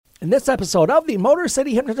In this episode of the Motor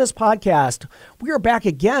City Hypnotist Podcast, we are back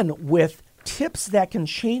again with tips that can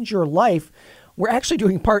change your life. We're actually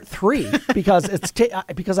doing part 3 because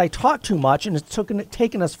because I talk too much and it's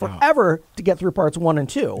taken us forever to get through parts 1 and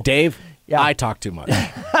 2. Dave, Yeah. I talk too much.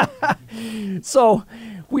 So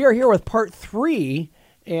we are here with part 3,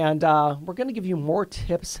 and we're going to give you more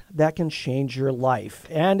tips that can change your life.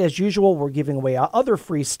 And as usual, we're giving away other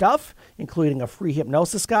free stuff, including a free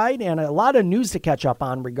hypnosis guide and a lot of news to catch up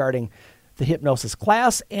on regarding the hypnosis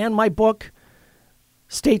class and my book.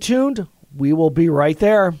 Stay tuned. We will be right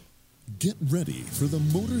there. Get ready for the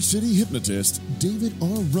Motor City Hypnotist, David R.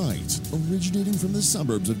 Wright, originating from the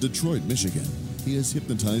suburbs of Detroit, Michigan. He has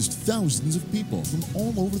hypnotized thousands of people from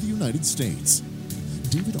all over the United States.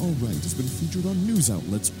 David R. Wright has been featured on news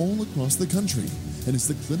outlets all across the country and is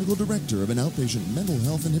the clinical director of an outpatient mental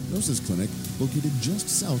health and hypnosis clinic located just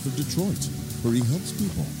south of Detroit, where he helps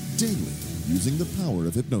people daily using the power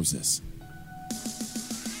of hypnosis.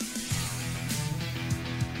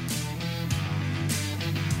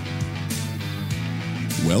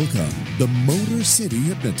 Welcome, the Motor City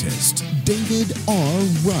Hypnotist, David R.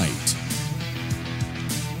 Wright.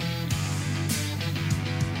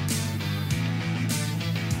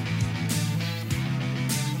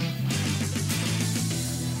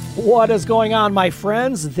 What is going on, my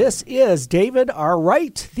friends? This is David R.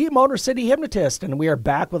 Wright, the Motor City Hypnotist, and we are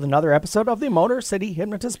back with another episode of the Motor City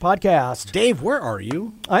Hypnotist Podcast. Dave, where are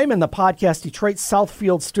you? I'm in the Podcast Detroit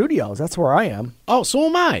Southfield Studios. That's where I am. Oh, so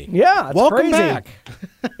am I. Yeah, it's Welcome crazy. back.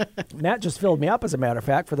 Matt just filled me up, as a matter of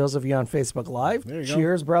fact, for those of you on Facebook Live. There you go.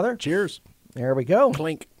 Cheers, brother. Cheers. There we go.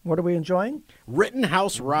 Clink. What are we enjoying?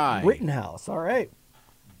 Rittenhouse Rye. Rittenhouse. All right.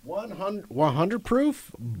 100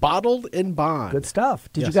 proof, bottled in bond. Good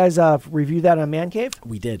stuff. Did you Yes. guys review that on Man Cave?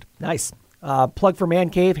 We did. Nice. Plug for Man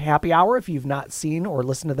Cave Happy Hour. If you've not seen or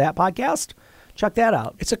listened to that podcast, check that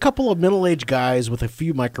out. It's a couple of middle-aged guys with a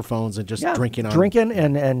few microphones and just drinking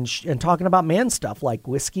and talking about man stuff like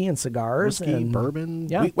whiskey and cigars, whiskey, and bourbon.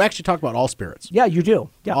 Yeah. We actually talk about all spirits. Yeah, you do.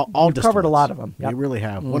 Yeah, All you've covered a distillates. lot of them. Yep. We really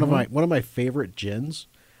have. One of my favorite gins,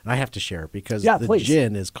 and I have to share because Yeah, the please.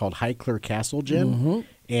 gin is called Highclere Castle Gin,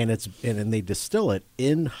 and and they distill it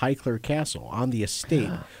in Highclere Castle on the estate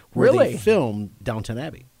where Really? they filmed Downton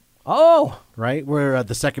Abbey. Oh, Right, where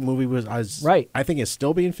the second movie was Right. I think it's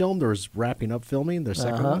still being filmed or is wrapping up filming their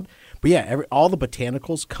second one. But yeah, all the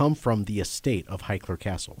botanicals come from the estate of Highclere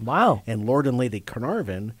Castle. Wow. And Lord and Lady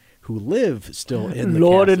Carnarvon, who live still in the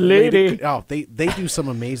Lord castle. and Lady. They do some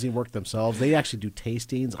amazing work themselves. They actually do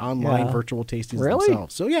tastings, online Yeah. virtual tastings Really?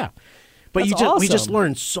 themselves. So yeah. But That's we just awesome.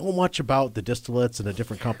 learned so much about the distillates and the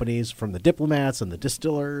different companies from the diplomats and the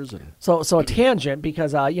distillers and so a tangent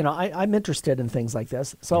because I'm interested in things like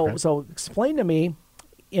this. So explain to me,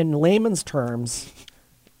 in layman's terms,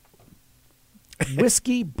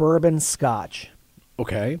 whiskey, bourbon, scotch.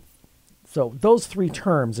 okay. So those 3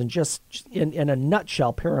 terms, and just in a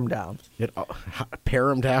nutshell, pare them down. Pare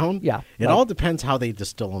them down. Yeah, it like- all depends how they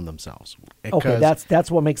distill them themselves. Okay, 'Cause that's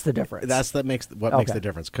what makes the difference. makes Okay. the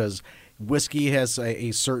difference because whiskey has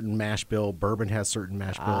a certain mash bill, bourbon has certain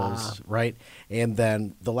mash bills, right? And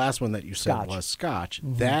then the last one that you said Scotch. was scotch.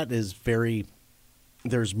 That is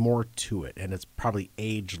there's more to it, and it's probably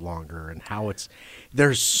aged longer, and how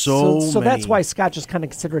there's so so that's many- why scotch is kind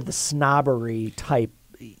of considered the snobbery type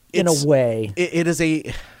in It's- a way. It is a.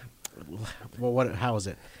 Well, how is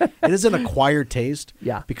it? It is an acquired taste.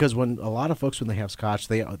 Yeah. Because when a lot of folks, when they have scotch,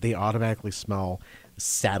 they automatically smell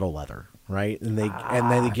saddle leather, right? And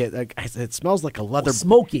then they get it smells like a leather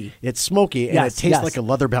Smoky. It's smoky and Yes, it tastes yes. like a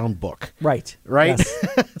leather-bound book. Right. Right.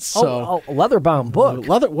 Yes. So a leather-bound book.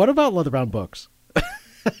 What about leather-bound books?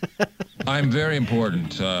 I'm very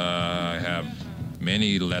important. I have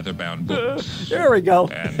many leather-bound books, There we go.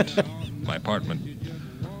 and my apartment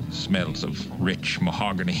smells of rich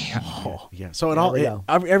mahogany. Oh, yeah. So There we go.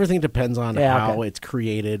 everything depends on Yeah, how okay. it's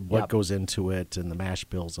created, what Yep. goes into it, and the mash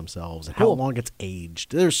bills themselves, and Cool. how long it's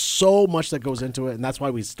aged. There's so much that goes into it, and that's why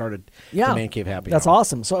we started Yeah. the Man Cave Happy That's Hour.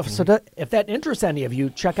 awesome. So if that interests any of you,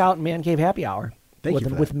 check out Man Cave Happy Hour Thank you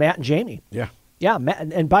for with that. Matt and Jamie. Yeah. Yeah, Matt,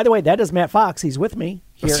 and by the way, that is Matt Fox. He's with me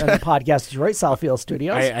here in the Podcast Detroit Southfield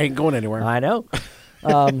Studios. I ain't going anywhere. I know.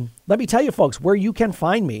 Let me tell you, folks, where you can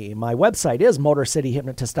find me. My website is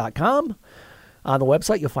motorcityhypnotist.com. On the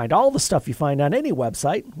website, you'll find all the stuff you find on any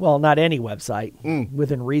website. Well, not any website,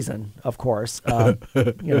 within reason, of course.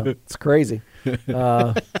 It's crazy.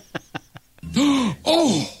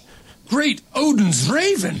 Oh, great Odin's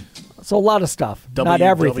Raven! So a lot of stuff, not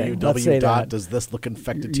everything. Let's say that.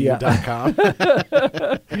 www.doesthislookinfectedtoyou.com.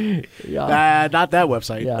 Yeah. Not that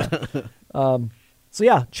website. Yeah. So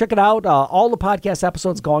yeah, check it out. All the podcast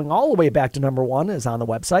episodes going all the way back to number 1 is on the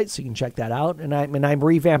website, so you can check that out. And I'm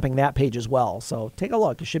revamping that page as well. So take a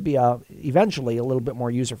look. It should be eventually a little bit more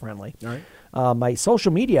user-friendly. All right. My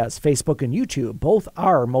social media is Facebook and YouTube. Both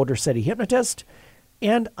are Motor City Hypnotist.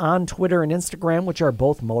 And on Twitter and Instagram, which are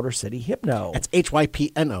both Motor City Hypno. That's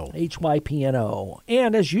HYPNO. HYPNO.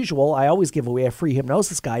 And as usual, I always give away a free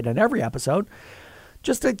hypnosis guide on every episode.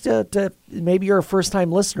 Just to maybe you're a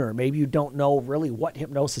first-time listener. Maybe you don't know really what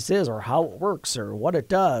hypnosis is or how it works or what it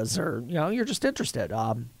does, or you're just interested.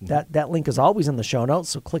 That link is always in the show notes,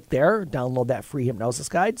 so click there, download that free hypnosis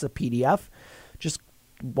guide. It's a PDF, just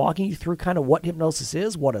walking you through kind of what hypnosis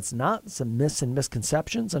is, what it's not, some myths and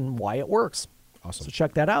misconceptions, and why it works. Awesome. So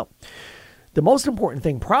check that out. The most important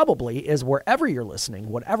thing probably is wherever you're listening,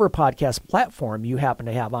 whatever podcast platform you happen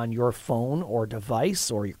to have on your phone or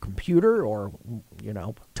device or your computer or,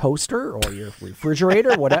 toaster or your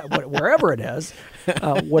refrigerator, wherever it is,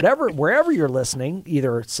 wherever you're listening,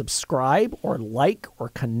 either subscribe or like or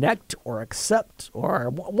connect or accept or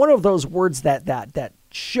one of those words that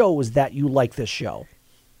shows that you like this show.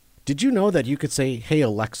 Did you know that you could say, "Hey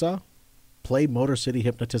Alexa, play Motor City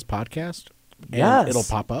Hypnotist podcast"? And yes. it'll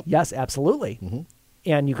pop up? Yes, absolutely. Mm-hmm.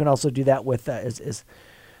 And you can also do that with,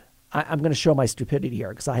 I'm going to show my stupidity here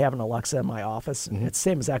because I have an Alexa in my office. Mm-hmm. It's the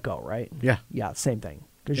same as Echo, right? Yeah. Yeah, same thing.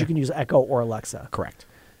 Because you can use Echo or Alexa. Correct.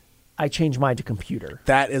 I changed mine to computer.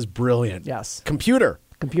 That is brilliant. Yes. Computer.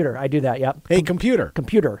 I do that, yep. Hey, computer.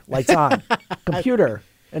 Computer, lights on. Computer.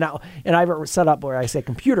 And I've set up where I say,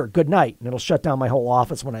 computer, good night. And it'll shut down my whole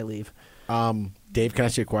office when I leave. Dave, can I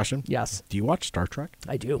ask you a question? Yes. Do you watch Star Trek?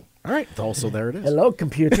 I do. All right. Also, there it is. Hello,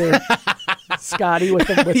 computer. Scotty with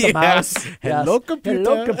the mouse. Hello, yes. computer.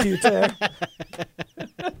 Hello, computer.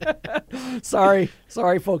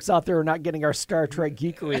 Sorry, folks out there who are not getting our Star Trek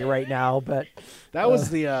geekery right now, but that was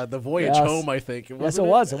the Voyage Home, I think. Yes, it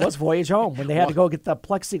was. It was Voyage Home when they had to go get the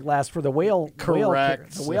plexiglass for the whale.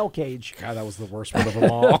 Correct. The whale cage. God, that was the worst one of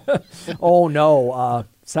them all. Oh no.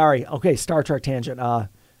 Sorry. Okay, Star Trek tangent.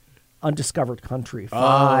 Undiscovered Country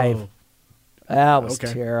 5. Oh. That was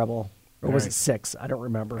terrible. Or was right. it 6? I don't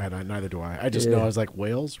remember. Neither do I. I just know I was like,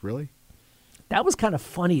 whales? Really? That was kind of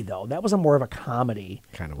funny, though. That was more of a comedy.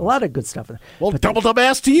 Kind of a lot of good stuff. Well, double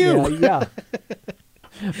ass to you. Yeah.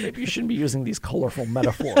 Maybe you shouldn't be using these colorful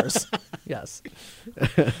metaphors. Yes.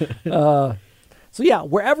 So, yeah,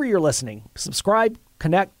 wherever you're listening, subscribe,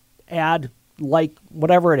 connect, add, like,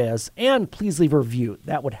 whatever it is, and please leave a review.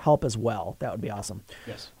 That would help as well. That would be awesome.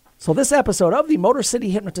 Yes. So this episode of the Motor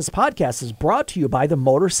City Hypnotist Podcast is brought to you by the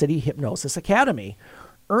Motor City Hypnosis Academy.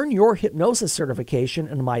 Earn your hypnosis certification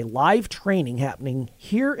in my live training happening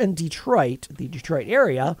here in Detroit, the Detroit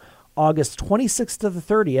area, August 26th to the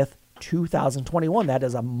 30th, 2021. That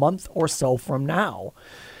is a month or so from now.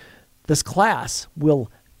 This class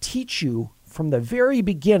will teach you from the very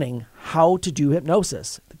beginning how to do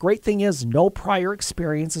hypnosis. The great thing is no prior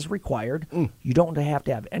experience is required. You don't have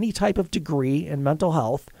to have any type of degree in mental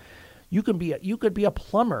health. You could be a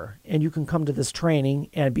plumber and you can come to this training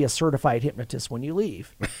and be a certified hypnotist when you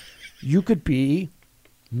leave. You could be,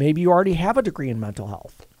 maybe you already have a degree in mental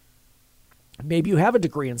health. Maybe you have a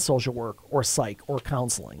degree in social work or psych or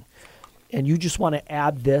counseling, and you just want to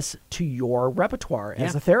add this to your repertoire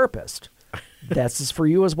as a therapist. That's for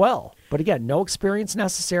you as well. But again, no experience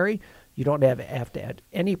necessary. You don't have to add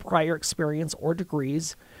any prior experience or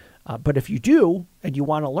degrees. But if you do and you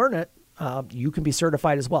want to learn it, you can be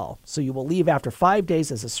certified as well. So you will leave after 5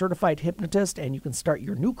 days as a certified hypnotist, and you can start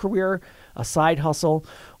your new career, a side hustle,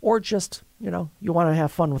 or just, you want to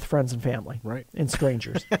have fun with friends and family. Right. And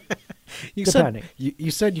strangers. Depending.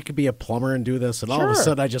 You said you could be a plumber and do this, and all of a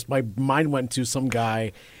sudden my mind went to some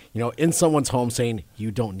guy, in someone's home saying,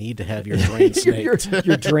 you don't need to have your drain snaked.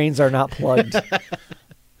 your drains are not plugged.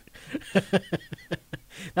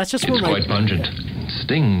 That's just It's quite pungent.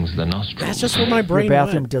 Stings the nostrils. That's just where my brain Your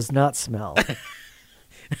bathroom went. does not smell.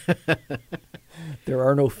 There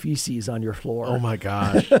are no feces on your floor. Oh my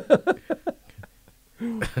gosh.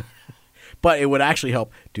 But it would actually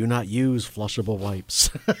help. Do not use flushable wipes.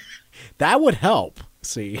 That would help.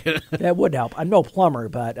 See. That would help. I'm no plumber,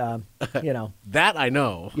 but, That I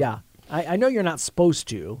know. Yeah. I know you're not supposed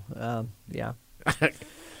to. Yeah.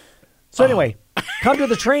 So anyway, come to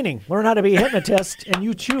the training. Learn how to be a hypnotist, and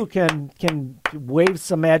you too can wave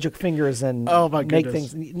some magic fingers and make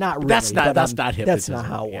things. Not really. That's not hypnotism. That's not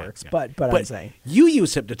how it works. Yeah. But I'm saying you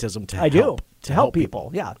use hypnotism to help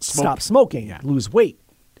people. Yeah, stop smoking, lose weight,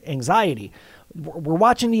 anxiety. We're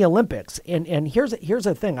watching the Olympics, and here's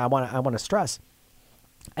a thing I want to stress.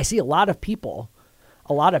 I see a lot of people,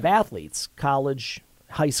 a lot of athletes, college,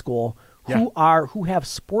 high school, who have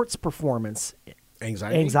sports performance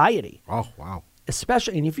Anxiety. Oh, wow.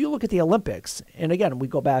 Especially, and if you look at the Olympics, and again, we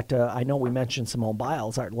go back to, I know we mentioned Simone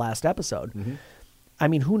Biles, our last episode. Mm-hmm. I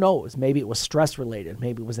mean, who knows? Maybe it was stress related.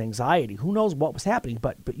 Maybe it was anxiety. Who knows what was happening?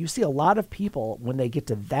 But you see a lot of people when they get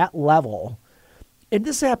to that level, and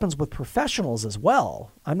this happens with professionals as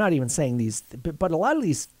well. I'm not even saying these, but a lot of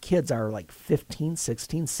these kids are like 15,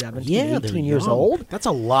 16, 17, 18 years old. That's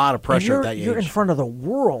a lot of pressure at that age. You're in front of the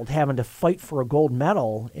world having to fight for a gold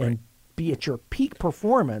medal and be at your peak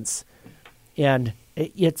performance. And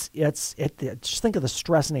it's just think of the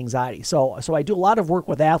stress and anxiety. So I do a lot of work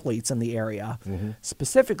with athletes in the area. Mm-hmm.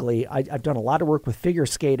 Specifically, I've done a lot of work with figure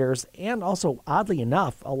skaters, and also, oddly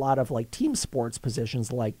enough, a lot of like team sports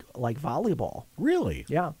positions like volleyball. Really?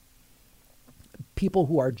 Yeah. People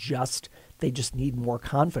who are they just need more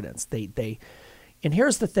confidence. And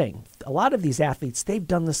here's the thing: a lot of these athletes, they've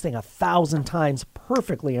done this thing 1,000 times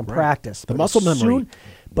perfectly in practice. The muscle memory.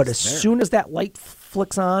 But as soon as that light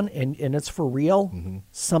flicks on and it's for real,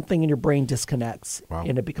 something in your brain disconnects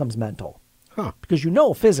and it becomes mental. Huh. Because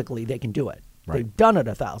physically they can do it. Right. They've done it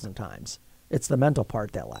 1,000 times. It's the mental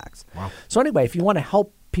part that lacks. Wow. So anyway, if you want to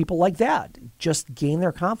help people like that, just gain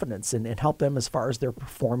their confidence and help them as far as their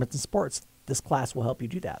performance in sports, this class will help you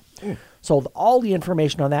do that. So all the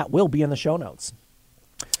information on that will be in the show notes.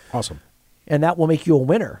 Awesome. And that will make you a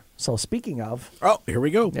winner. So speaking of... Oh, here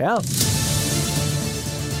we go. Yeah.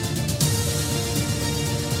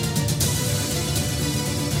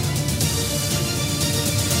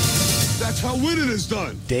 That's how winning is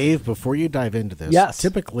done. Dave, before you dive into this, yes.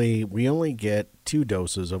 Typically we only get 2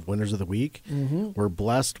 doses of Winners of the Week. Mm-hmm. We're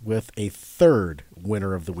blessed with a 3rd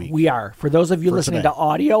Winner of the Week. We are. For those of you listening today. to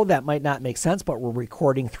audio, that might not make sense, but we're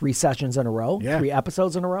recording 3 sessions in a row, 3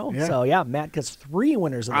 episodes in a row. Yeah. So, yeah, Matt gets 3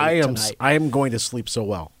 Winners of the Week tonight. I am going to sleep so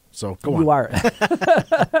well. So go on. You are.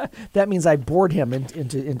 That means I bored him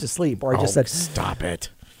into sleep, or I just said, "Stop it!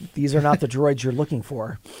 These are not the droids you're looking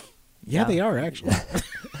for." Yeah, they are actually.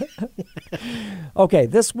 Okay,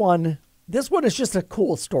 this one is just a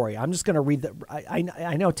cool story. I'm just going to read the.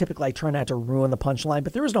 I know typically I try not to ruin the punchline,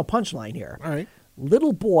 but there is no punchline here. All right.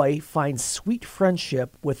 Little boy finds sweet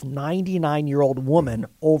friendship with 99-year-old woman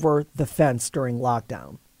over the fence during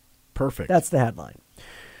lockdown. Perfect. That's the headline.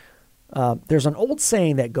 There's an old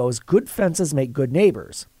saying that goes, good fences make good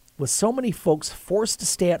neighbors. With so many folks forced to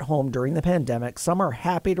stay at home during the pandemic, some are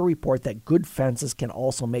happy to report that good fences can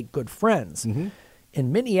also make good friends. Mm-hmm.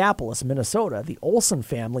 In Minneapolis, Minnesota, the Olson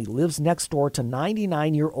family lives next door to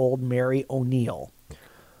 99-year-old Mary O'Neill.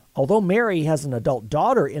 Although Mary has an adult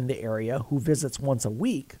daughter in the area who visits once a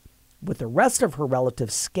week, with the rest of her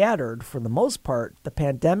relatives scattered, for the most part, the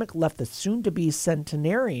pandemic left the soon-to-be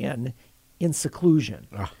centenarian in seclusion.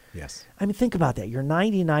 Yes. I mean, think about that. You're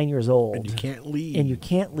 99 years old. And you can't leave. And you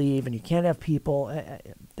can't leave, and you can't have people.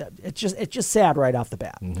 It's just sad right off the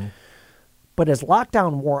bat. Mm-hmm. But as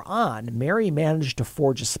lockdown wore on, Mary managed to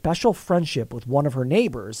forge a special friendship with one of her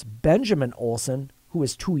neighbors, Benjamin Olson, who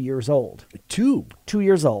is 2 years old. 2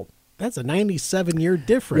 years old. That's a 97-year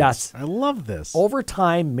difference. Yes. I love this. Over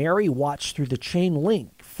time, Mary watched through the chain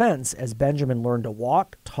link fence as Benjamin learned to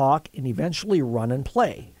walk, talk, and eventually run and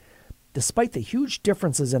play. Despite the huge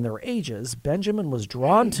differences in their ages, Benjamin was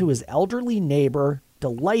drawn to his elderly neighbor,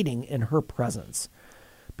 delighting in her presence.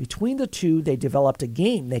 Between the two, they developed a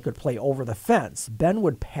game they could play over the fence. Ben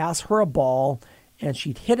would pass her a ball, and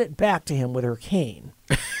she'd hit it back to him with her cane.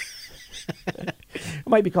 It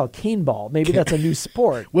might be called cane ball. Maybe that's a new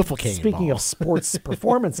sport. Wiffle cane Speaking ball. of sports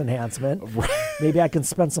performance enhancement, maybe I can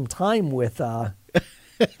spend some time with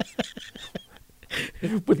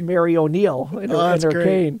Mary O'Neill and her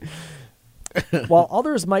cane. While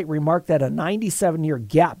others might remark that a 97-year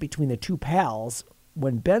gap between the two pals,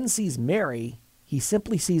 when Ben sees Mary, he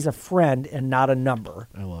simply sees a friend and not a number.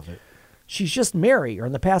 I love it. She's just Mary, or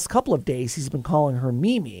in the past couple of days, he's been calling her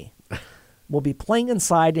Mimi. We'll be playing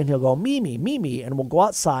inside, and he'll go, Mimi, Mimi, and we'll go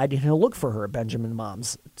outside, and he'll look for her, Benjamin's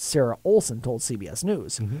mom's Sarah Olson told CBS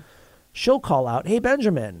News. Mm-hmm. She'll call out, hey,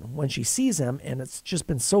 Benjamin, when she sees him, and it's just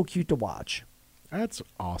been so cute to watch. That's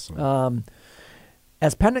awesome.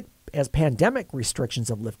 As pandemic restrictions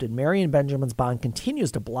have lifted, Mary and Benjamin's bond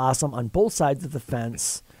continues to blossom on both sides of the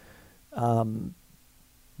fence.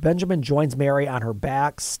 Benjamin joins Mary on her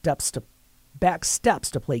back steps to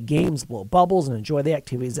play games, blow bubbles, and enjoy the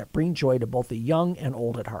activities that bring joy to both the young and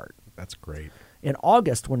old at heart. That's great. In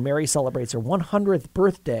August, when Mary celebrates her 100th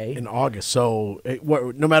birthday. In August, so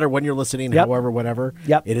no matter when you're listening, yep. however, whatever,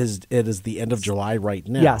 yep. it is the end of July right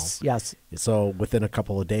now. Yes. So within a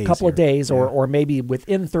couple of days. Yeah. or maybe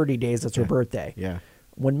within 30 days, it's her birthday. Yeah.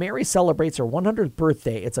 When Mary celebrates her 100th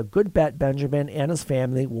birthday, it's a good bet Benjamin and his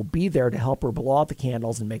family will be there to help her blow out the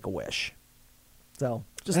candles and make a wish. So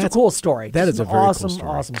just a cool story. That Just is a an very cool awesome,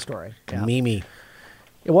 story. awesome story. Yeah. Mimi.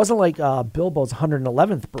 It wasn't like Bilbo's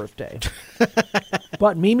 111th birthday,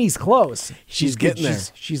 but Mimi's close. She's getting there.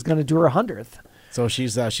 She's going to do her 100th. So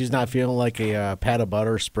she's not feeling like a pat of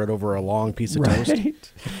butter spread over a long piece of toast.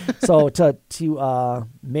 Right. So to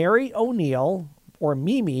Mary O'Neill, or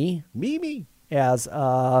Mimi, as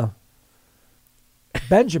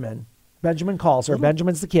Benjamin calls her.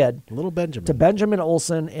 Benjamin's the kid. Little Benjamin. To Benjamin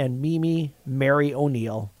Olsen and Mimi Mary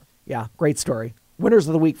O'Neill. Yeah, great story. Winners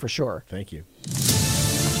of the week for sure. Thank you.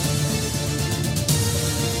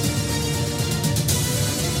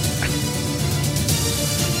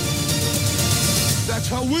 That's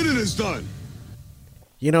how winning is done.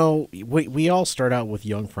 You know, we all start out with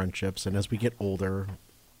young friendships, and as we get older,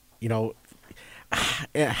 you know,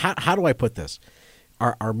 how do I put this?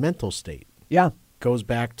 Our mental state goes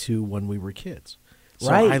back to when we were kids. So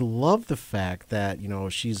Right. I love the fact that, you know,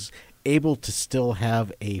 she's able to still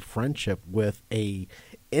have a friendship with a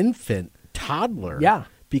infant toddler. Yeah.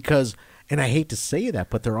 Because, and I hate to say that,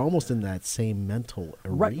 but they're almost in that same mental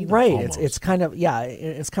arena. Right. Almost. It's kind of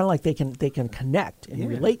it's kind of like they can connect and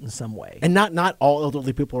relate in some way. And not all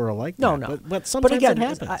elderly people are like No, that. no. But sometimes again,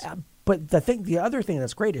 it happens. but the other thing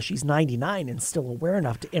that's great is she's 99 and still aware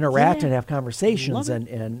enough to interact and have conversations Love it.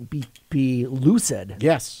 and be lucid.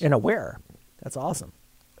 Yes. And aware. That's awesome.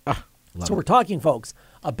 Love So it. we're talking, folks,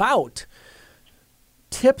 about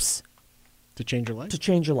tips To change your life? to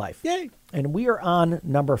change your life. Yay. And we are on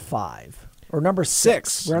number 5 or number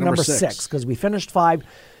 6. We're on Number number six. 6 because we finished 5.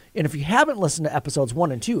 And if you haven't listened to episodes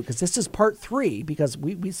 1 and 2, because this is part 3, because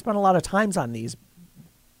we spent a lot of times on these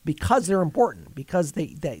because they're important, because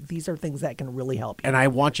these are things that can really help you. And I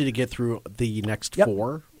want you to get through the next Yep.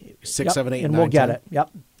 4, 6, Yep, 7, 8, and 9, we'll get 10. it.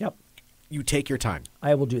 Yep. You take your time.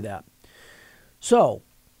 I will do that. So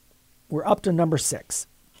we're up to number 6.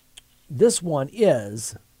 This one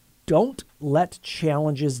is don't let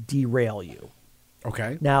challenges derail you.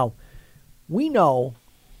 Okay. Now, we know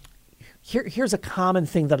here's a common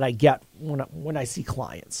thing that I get when I see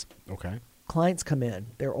clients. Okay. Clients come in,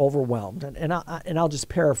 they're overwhelmed, and I'll just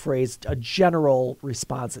paraphrase a general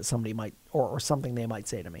response that somebody might or something they might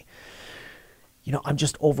say to me. You know, I'm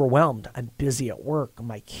just overwhelmed. I'm busy at work.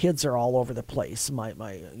 My kids are all over the place.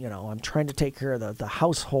 I'm trying to take care of the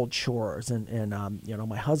household chores, and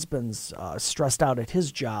my husband's stressed out at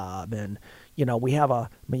his job, and we have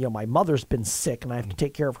my mother's been sick, and I have to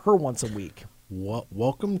take care of her once a week.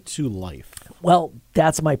 Welcome to life. Well,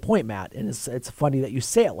 that's my point, Matt, and it's funny that you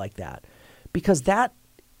say it like that, because that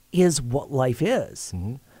is what life is.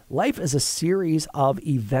 Mm-hmm. Life is a series of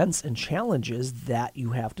events and challenges that you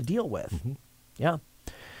have to deal with. Mm-hmm. Yeah.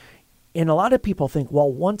 And a lot of people think,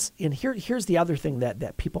 well, here's the other thing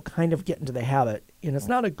that people kind of get into the habit, and it's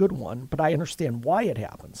not a good one, but I understand why it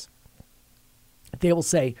happens. They will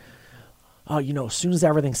say, oh, as soon as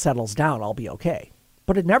everything settles down, I'll be okay.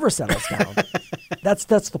 But it never settles down. That's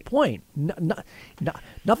the point.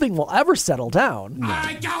 Nothing will ever settle down.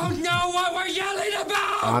 I don't know what we're yelling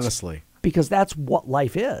about! Honestly. Because that's what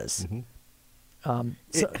life is.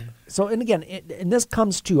 So and again, and this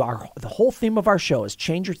comes to the whole theme of our show is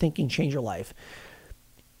change your thinking, change your life.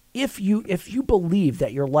 If you believe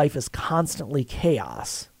that your life is constantly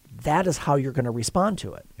chaos, that is how you're going to respond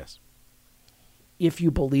to it. Yes. If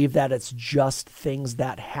you believe that it's just things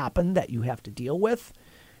that happen that you have to deal with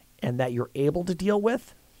and that you're able to deal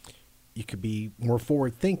with, You could be more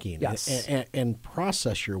forward thinking. Yes. And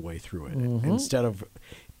process your way through it instead of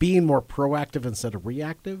being more proactive instead of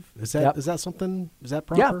reactive. Is that Yep. something? Is that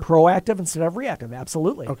proper? yeah, proactive instead of reactive.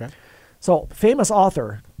 Absolutely. Okay. So, famous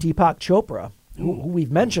author Deepak Chopra, who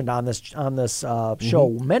we've mentioned on this show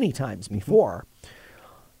many times before,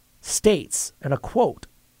 states, and a quote,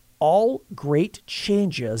 "All great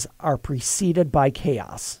changes are preceded by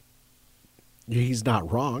chaos." He's not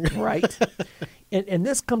wrong. Right? and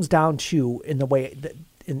this comes down to, in the way that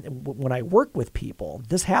when I work with people,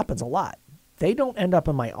 this happens a lot. They don't end up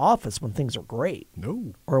in my office when things are great.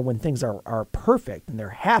 No. Or when things are perfect and they're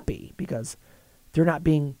happy, because they're not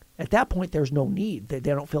being, at that point, there's no need. They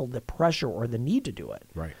don't feel the pressure or the need to do it.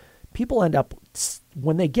 Right. People end up,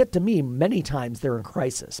 when they get to me, many times they're in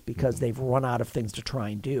crisis because they've run out of things to try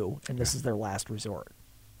and do, and this is their last resort.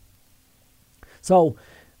 So,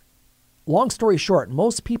 long story short,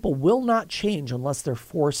 most people will not change unless they're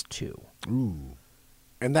forced to. Ooh.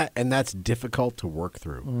 And that's difficult to work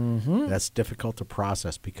through. Mm-hmm. That's difficult to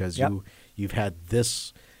process because Yep. you've had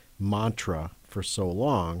this mantra for so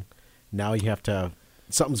long. Now you have to,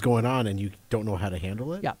 something's going on and you don't know how to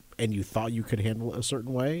handle it. Yep. And you thought you could handle it a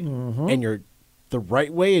certain way, and you're the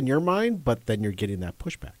right way in your mind, but then you're getting that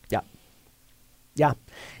pushback. Yeah. Yeah.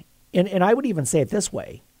 And I would even say it this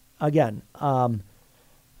way. Again,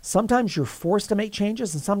 sometimes you're forced to make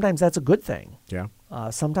changes, and sometimes that's a good thing. Yeah.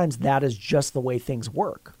 Sometimes that is just the way things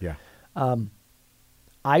work. Yeah. When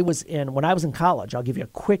I was in college, I'll give you a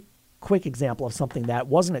quick example of something that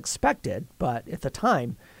wasn't expected, but at the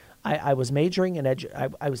time, I was majoring in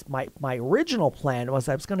my original plan was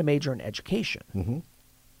I was going to major in education.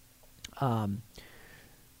 Mm-hmm.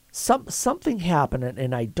 Something happened,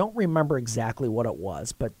 and I don't remember exactly what it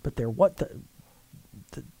was, but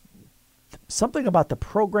something about the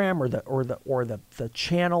program or the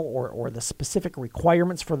channel or the specific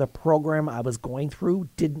requirements for the program I was going through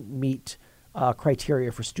didn't meet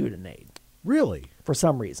criteria for student aid. Really? For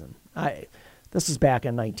some reason. This is back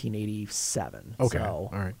in 1987. Okay. So,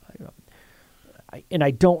 all right.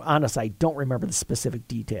 I don't remember the specific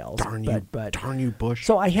details. Darn you, Bush.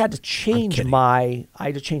 So I had to change my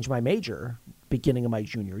major beginning of my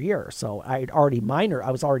junior year. So I was already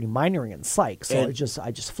minoring in psych. So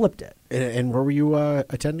I just flipped it. And where were you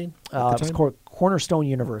attending? It was Cornerstone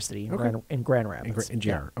University in Grand Rapids. In GR.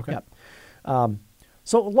 Yeah. Okay. Yep.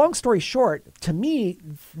 So long story short, to me,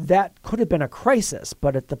 that could have been a crisis.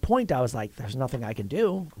 But at the point, I was like, there's nothing I can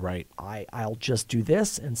do. Right. I'll just do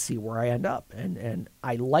this and see where I end up. And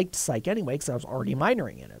I liked psych anyway because I was already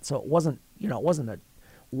minoring in it. So it wasn't a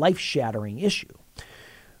life-shattering issue.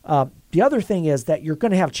 The other thing is that you're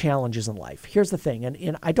going to have challenges in life. Here's the thing,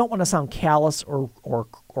 and I don't want to sound callous or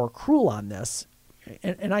cruel on this,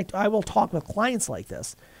 and I will talk with clients like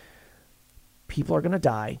this. People are going to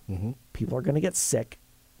die. Mm-hmm. People are going to get sick.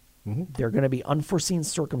 Mm-hmm. There are going to be unforeseen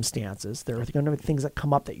circumstances. There are going to be things that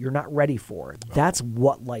come up that you're not ready for. That's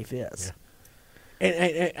what life is.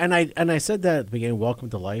 Yeah. And I said that at the beginning, welcome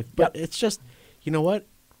to life, but It's just, you know what?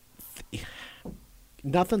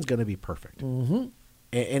 Nothing's going to be perfect. Mm-hmm.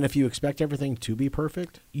 And if you expect everything to be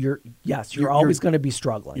perfect, you're always going to be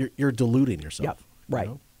struggling. You're deluding yourself. Yep. Right.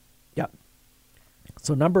 You know? Yep.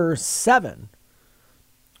 So number 7,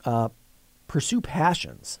 pursue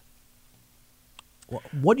passions.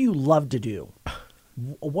 What do you love to do?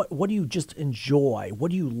 What do you just enjoy?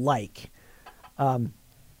 What do you like?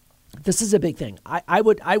 This is a big thing. I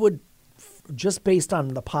would just based on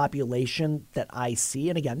the population that I see,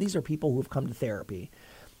 and again, these are people who have come to therapy,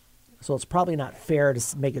 so it's probably not fair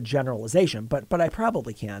to make a generalization, but I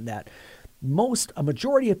probably can, that a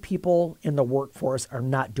majority of people in the workforce are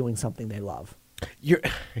not doing something they love. You're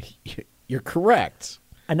correct.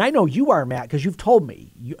 And I know you are, Matt, because you've told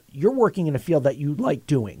me you're working in a field that you like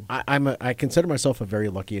doing. I consider myself a very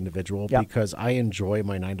lucky individual because I enjoy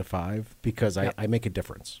my 9 to 5 because I make a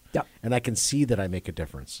difference. Yep. And I can see that I make a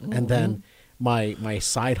difference. Mm-hmm. And then my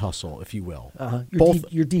side hustle, if you will.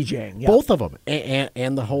 You're DJing. Yep. Both of them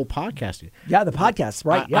and the whole podcasting. Yeah, the podcast,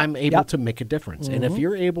 right. I'm able to make a difference. Mm-hmm. And if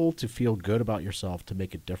you're able to feel good about yourself to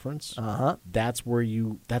make a difference, that's where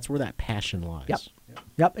that passion lies. Yep.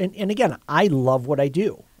 Yep. And again, I love what I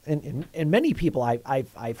do. And many people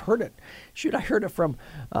I've heard it. Shoot, I heard it from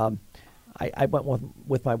I went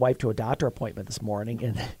with my wife to a doctor appointment this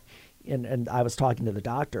morning, and I was talking to the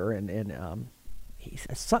doctor, and he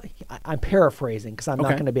said, I'm paraphrasing because I'm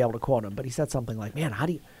not going to be able to quote him, but he said something like, "Man, how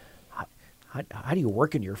do you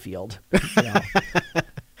work in your field?" You know?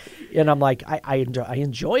 And I'm like, I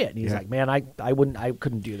enjoy it. And he's like, man, I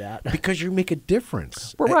couldn't do that. Because you make a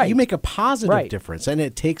difference. Right. You make a positive difference. And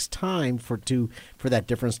it takes time for that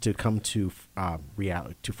difference to come to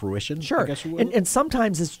reality, to fruition. Sure. I guess you will. And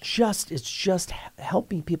sometimes it's just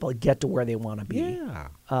helping people get to where they want to be. Yeah.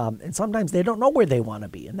 And sometimes they don't know where they want to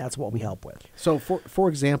be, and that's what we help with. So for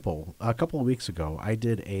example, a couple of weeks ago, I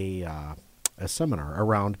did a seminar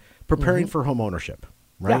around preparing for home ownership.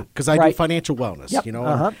 Right, because I do financial wellness. Yep. You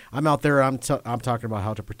know, I'm out there. I'm talking about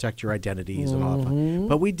how to protect your identities and all that.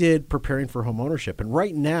 But we did preparing for home ownership, and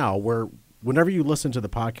right now, whenever you listen to the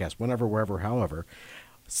podcast, wherever, however,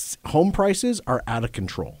 home prices are out of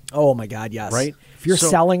control. Oh my God, yes. Right. If you're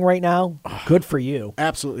selling right now, good for you.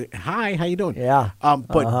 Absolutely. Hi, how you doing? Yeah.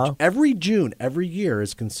 But every June, every year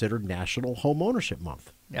is considered National Home Ownership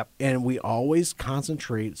Month. Yep. And we always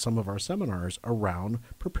concentrate some of our seminars around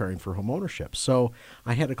preparing for home ownership. So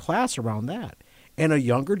I had a class around that. And a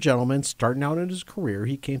younger gentleman starting out in his career,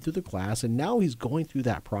 he came through the class, and now he's going through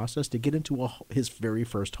that process to get into his very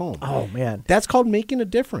first home. Oh, man. That's called making a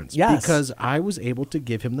difference. Yes. Because I was able to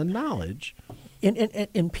give him the knowledge.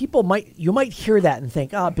 And people might hear that and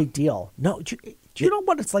think, big deal. No, do you know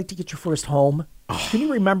what it's like to get your first home? Can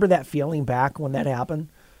you remember that feeling back when that happened?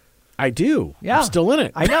 I do. Yeah. I'm still in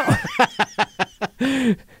it. I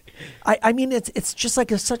know. I mean, it's just like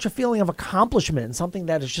such a feeling of accomplishment and something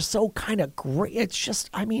that is just so kind of great. It's just,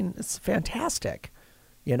 I mean, it's fantastic,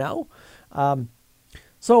 you know?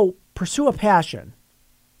 So pursue a passion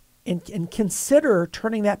and consider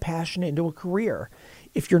turning that passion into a career.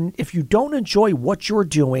 If you don't enjoy what you're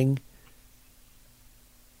doing,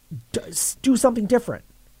 do something different.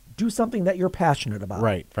 Do something that you're passionate about.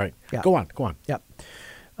 Right. Yeah. Go on. Yep.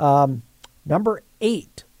 Number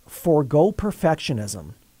 8, forego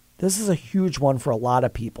perfectionism. This is a huge one for a lot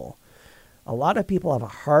of people. A lot of people have a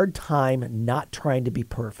hard time not trying to be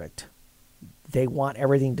perfect. They want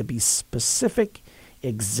everything to be specific,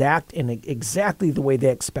 exact, and exactly the way they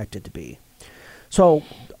expect it to be. So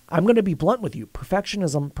I'm going to be blunt with you. Perfection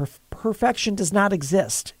does not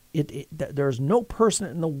exist. There's no person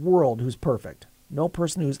in the world who's perfect. No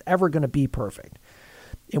person who's ever going to be perfect.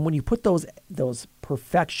 And when you put those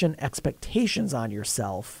perfection expectations on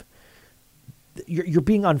yourself, you're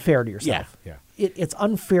being unfair to yourself. Yeah. It's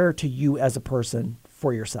unfair to you as a person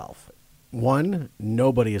for yourself. One,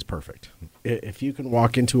 nobody is perfect. If you can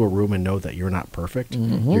walk into a room and know that you're not perfect,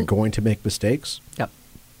 you're going to make mistakes. Yep.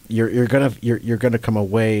 You're gonna come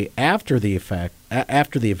away after the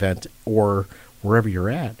event or wherever you're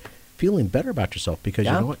at feeling better about yourself because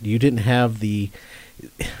you know what, you didn't have the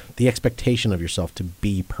expectation of yourself to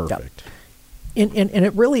be perfect. Yep. And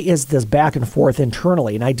it really is this back and forth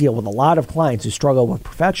internally. And I deal with a lot of clients who struggle with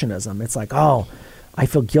perfectionism. It's like, oh, I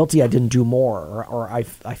feel guilty I didn't do more, or I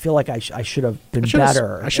feel like I should have been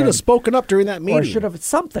better. I should have spoken up during that meeting. Or should have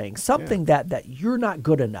something that you're not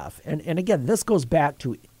good enough. And again, this goes back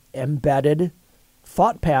to embedded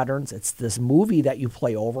thought patterns. It's this movie that you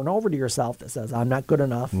play over and over to yourself that says, I'm not good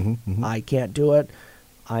enough. I can't do it.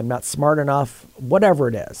 I'm not smart enough, whatever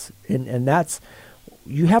it is. And that's,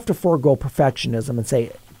 you have to forego perfectionism and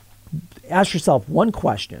say, ask yourself one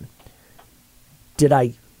question.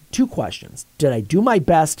 Two questions. Did I do my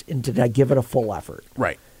best and did I give it a full effort?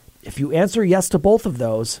 Right. If you answer yes to both of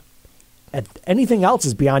those, anything else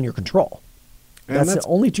is beyond your control. That's the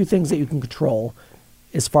only two things that you can control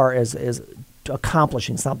as far as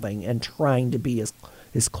accomplishing something and trying to be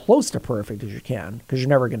as close to perfect as you can, because you're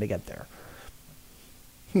never going to get there.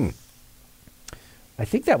 I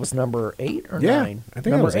think that was number 8 or 9. I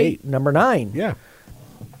think that was 8. Number 9. Yeah.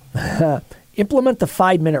 Implement the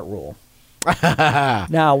 5-minute rule.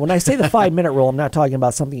 Now, when I say the 5-minute rule, I'm not talking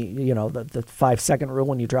about something, the 5-second rule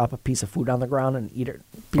when you drop a piece of food on the ground and eat it.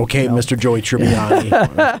 Okay, Mr. Joey Tribbiani.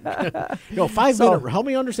 5-minute. Help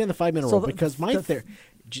me understand the 5-minute rule, because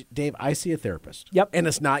Dave, I see a therapist. Yep. And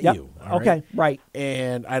it's not you. Okay, right.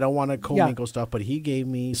 And I don't want to commingle stuff, but he gave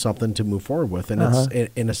me something to move forward with, and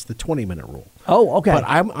it's the 20-minute rule. Oh, okay. But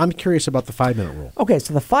I'm curious about the 5-minute rule. Okay,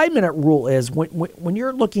 so the 5-minute rule is when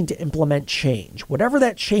you're looking to implement change, whatever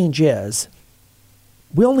that change is,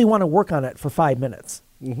 we only want to work on it for 5 minutes.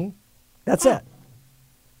 That's it.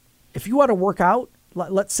 If you want to work out,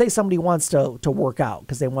 let's say somebody wants to work out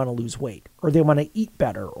because they want to lose weight, or they want to eat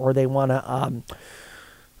better, or they want to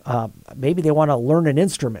maybe they want to learn an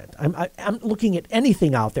instrument. I'm looking at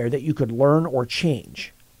anything out there that you could learn or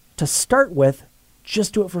change. To start with,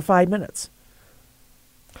 just do it for 5 minutes.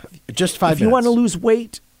 Just 5 minutes. If you want to lose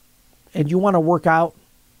weight and you want to work out,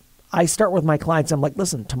 I start with my clients. I'm like,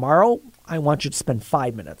 listen, tomorrow I want you to spend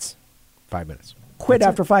 5 minutes. 5 minutes. Quit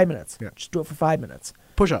after 5 minutes. Yeah. Just do it for 5 minutes.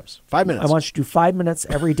 Push-ups, 5 minutes. I want you to do 5 minutes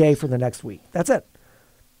every day for the next week. That's it.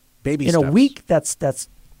 Baby steps. steps. In a week, that's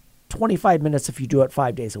 25 minutes if you do it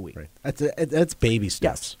 5 days a week. Right. That's baby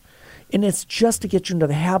steps. Yes. And it's just to get you into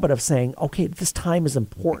the habit of saying, okay, this time is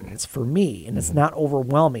important. It's for me, and it's not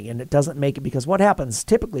overwhelming, and it doesn't make it, because what happens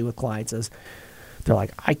typically with clients is they're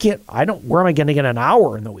like, where am I going to get an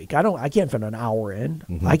hour in the week? I can't fit an hour in.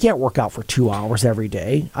 I can't work out for 2 hours every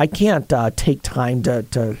day. I can't take time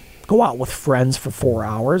to go out with friends for 4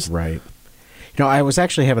 hours. Right. I was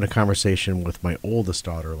actually having a conversation with my oldest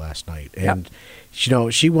daughter last night, and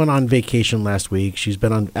she went on vacation last week. She's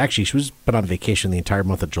been on vacation the entire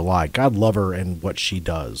month of July. God love her and what she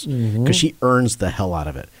does, because she earns the hell out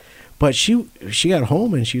of it. But she got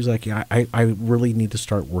home and she was like, I really need to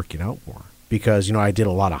start working out more, because I did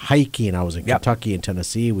a lot of hiking. I was in Kentucky and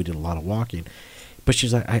Tennessee. We did a lot of walking. But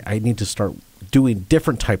she's like, I need to start doing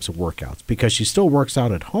different types of workouts, because she still works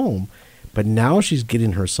out at home. But now she's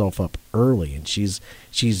getting herself up early, and she's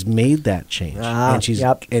made that change, and she's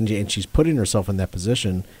and she's putting herself in that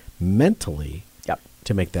position mentally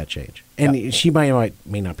to make that change. And she may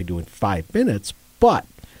not be doing 5 minutes, but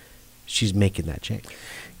she's making that change.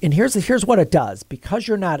 And here's what it does. Because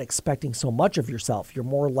you're not expecting so much of yourself, you're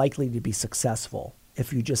more likely to be successful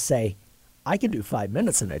if you just say, I can do 5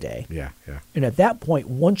 minutes in a day. Yeah. And at that point,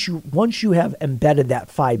 once you have embedded that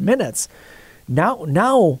 5 minutes,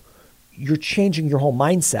 now you're changing your whole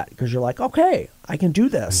mindset, because you're like, okay, I can do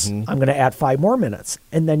this. I'm going to add 5 more minutes.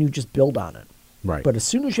 And then you just build on it. Right. But as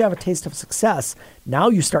soon as you have a taste of success, now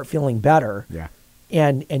you start feeling better. Yeah.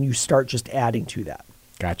 And you start just adding to that.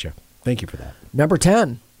 Gotcha. Thank you for that. Number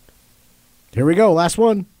 10. Here we go. Last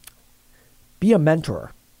one. Be a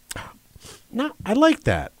mentor. No, I like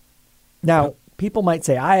that. Now, people might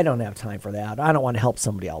say, I don't have time for that. I don't want to help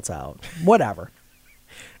somebody else out. Whatever.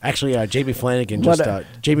 Actually, Jamie Flanagan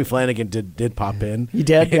did pop in. He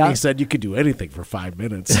did, and yeah. he said you could do anything for 5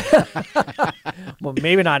 minutes. Well,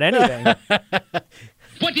 maybe not anything.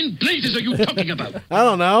 What in blazes are you talking about? I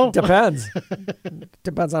don't know. Depends.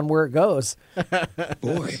 Depends on where it goes.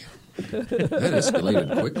 Boy, that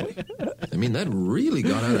escalated quickly. I mean, that really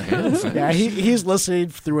got out of hand fast. Yeah, he's listening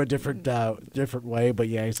through a different way, but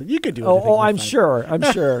yeah, he said you could do anything. Oh, I'm sure.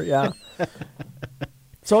 Yeah.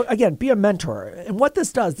 So again, be a mentor. And what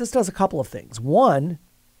this does a couple of things. One,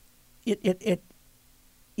 it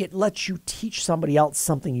lets you teach somebody else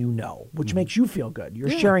something you know, which makes you feel good. You're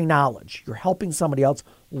sharing knowledge. You're helping somebody else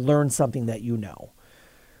learn something that you know.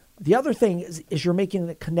 The other thing is you're making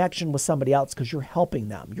a connection with somebody else because you're helping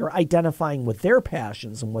them. You're identifying with their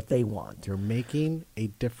passions and what they want. You're making a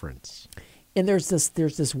difference. And there's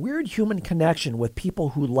this weird human connection with people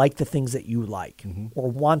who like the things that you like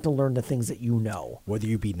or want to learn the things that you know. Whether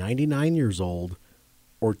you be 99 years old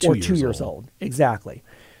or 2 years old. Exactly.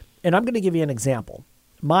 And I'm going to give you an example.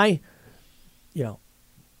 My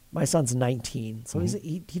son's 19, so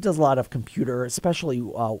he does a lot of computer, especially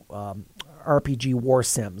RPG war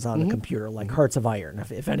sims on the computer, like Hearts of Iron.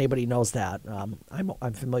 If anybody knows that,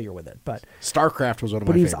 I'm familiar with it. But StarCraft was one of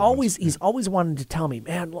my But favorite he's always wanted to tell me,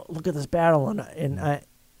 man, look at this battle, and I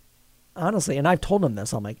honestly, and I've told him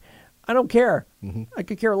this. I'm like, I don't care. I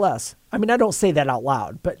could care less. I mean, I don't say that out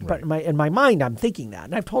loud, but in my mind, I'm thinking that,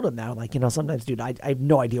 and I've told him that. I'm like, sometimes, dude, I have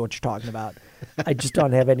no idea what you're talking about. I just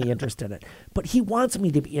don't have any interest in it. But he wants me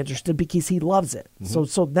to be interested because he loves it.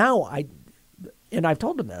 So now I've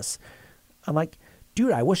told him this. I'm like,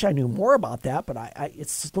 dude, I wish I knew more about that, but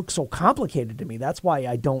it looks so complicated to me. That's why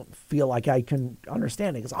I don't feel like I can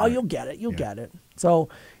understand it. Because, you'll get it. You'll get it. So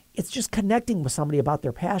it's just connecting with somebody about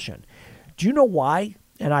their passion. Do you know why?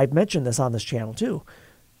 And I've mentioned this on this channel too.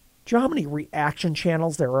 Do you know how many reaction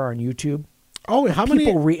channels there are on YouTube? Oh, how many?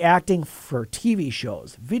 People reacting for TV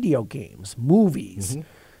shows, video games, movies.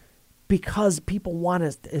 Because people want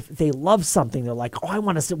to, if they love something, they're like, I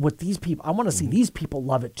want to see what these people, I want to see these people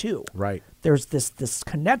love it too. Right. There's this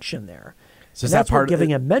connection there. So that's part what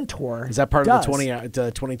giving a mentor is that part does. Of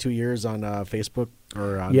the 22 years on Facebook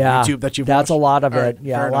or on YouTube that you've That's watched? a lot of All it. right,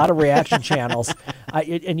 Yeah, a lot of reaction channels.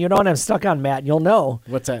 And you know what I'm stuck on, Matt, and you'll know.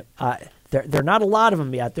 What's that? There are not a lot of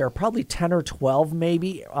them yet. There are probably 10 or 12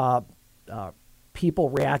 maybe people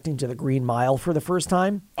reacting to the Green Mile for the first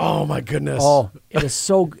time. Oh, my goodness. Oh, it is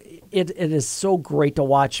so... It is so great to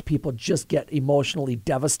watch people just get emotionally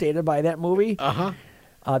devastated by that movie.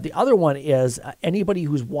 The other one is anybody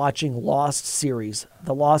who's watching the Lost series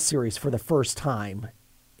for the first time,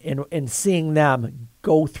 and seeing them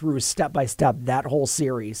go through step by step that whole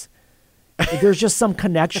series. There's just some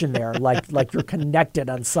connection there, like you're connected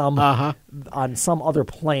on some other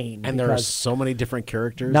plane. And there are so many different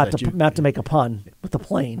characters. Not to make a pun with the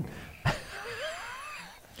plane.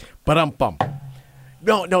 But bum.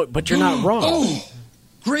 No, but you're not wrong. Oh,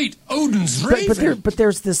 great Odin's raven! But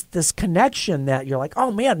there's this connection that you're like,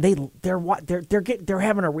 oh man, they're reacting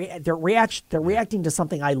to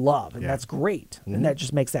something I love, and that's great, and that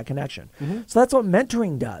just makes that connection. So that's what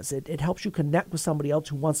mentoring does. It helps you connect with somebody else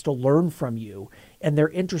who wants to learn from you, and they're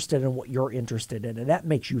interested in what you're interested in, and that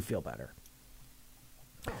makes you feel better.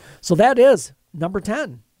 So that is number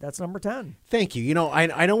 10. That's number 10. Thank you.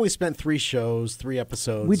 I know we spent 3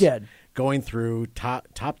 episodes. We did. Going through top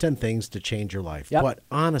 10 things to change your life. Yep. But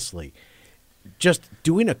honestly, just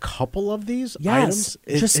doing a couple of these items.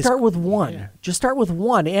 Just start with one. Yeah. Just start with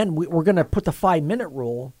one. And we're going to put the 5-minute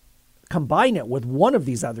rule, combine it with one of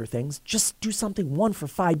these other things. Just do something one for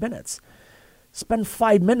 5 minutes. Spend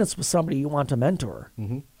 5 minutes with somebody you want to mentor.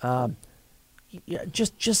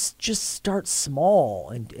 Just start small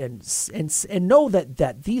and know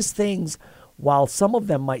that these things, while some of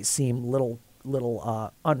them might seem little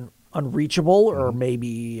unreachable or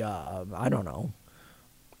maybe I don't know,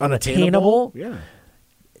 unattainable. Yeah.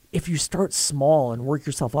 If you start small and work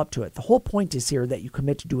yourself up to it, the whole point is here that you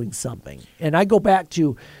commit to doing something. And I go back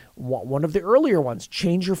to one of the earlier ones: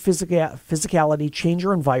 change your physicality, change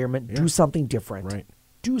your environment, do something different. Right.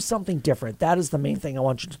 Do something different. That is the main thing I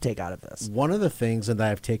want you to take out of this. One of the things that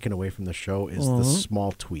I've taken away from the show is the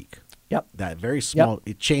small tweak. Yep. That very small.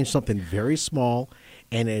 It changed something very small,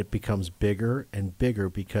 and it becomes bigger and bigger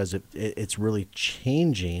because it's really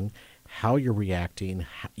changing how you're reacting,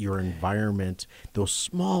 your environment, those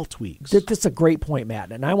small tweaks. That's a great point,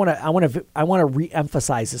 Matt. And I want to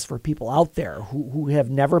re-emphasize this for people out there who have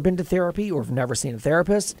never been to therapy or have never seen a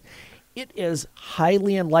therapist. It is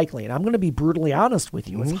highly unlikely, and I'm going to be brutally honest with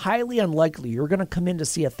you, it's highly unlikely you're going to come in to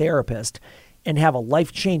see a therapist and have a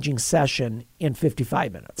life-changing session in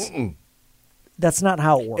 55 minutes. That's not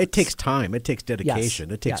how it works. It takes time. It takes dedication.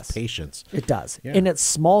 Yes. It takes patience. It does. Yeah. And it's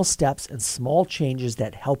small steps and small changes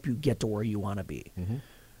that help you get to where you want to be.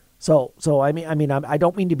 So I mean, I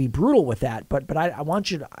don't mean to be brutal with that, but I want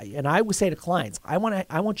you to, and I would say to clients, I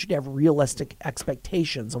want you to have realistic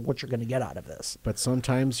expectations of what you're going to get out of this. But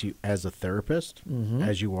sometimes you, as a therapist,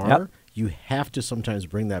 as you are, you have to sometimes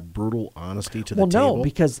bring that brutal honesty to the table. Well, no,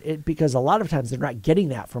 because a lot of times they're not getting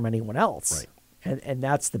that from anyone else. Right. And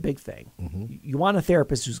that's the big thing. You want a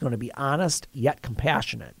therapist who's going to be honest yet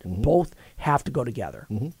compassionate. Both have to go together.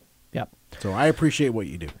 Yep. So I appreciate what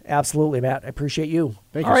you do. Absolutely, Matt. I appreciate you.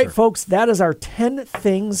 Thank you, All right, sir. folks, that is our 10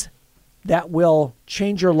 things that will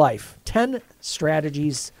change your life. 10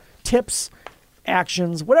 strategies, tips,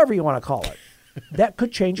 actions, whatever you want to call it, that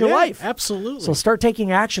could change your life. Absolutely. So start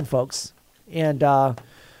taking action, folks. And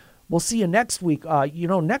we'll see you next week.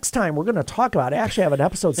 Next time we're going to talk about, I actually have an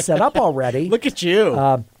episode set up already. Look at you.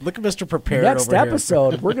 Look at Mr. Prepared Next over here.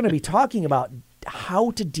 episode, we're going to be talking about how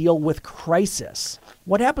to deal with crisis.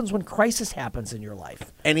 What happens when crisis happens in your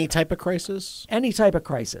life? Any type of crisis? Any type of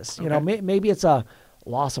crisis. You know, maybe it's a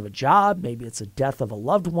loss of a job, maybe it's a death of a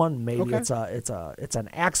loved one, maybe it's an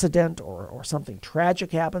accident or something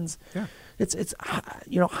tragic happens. Yeah. It's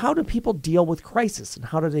how do people deal with crisis and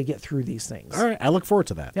how do they get through these things? All right, I look forward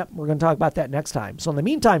to that. Yep, we're going to talk about that next time. So in the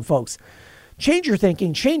meantime, folks, change your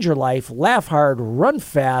thinking, change your life, laugh hard, run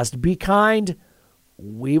fast, be kind.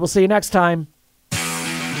 We will see you next time.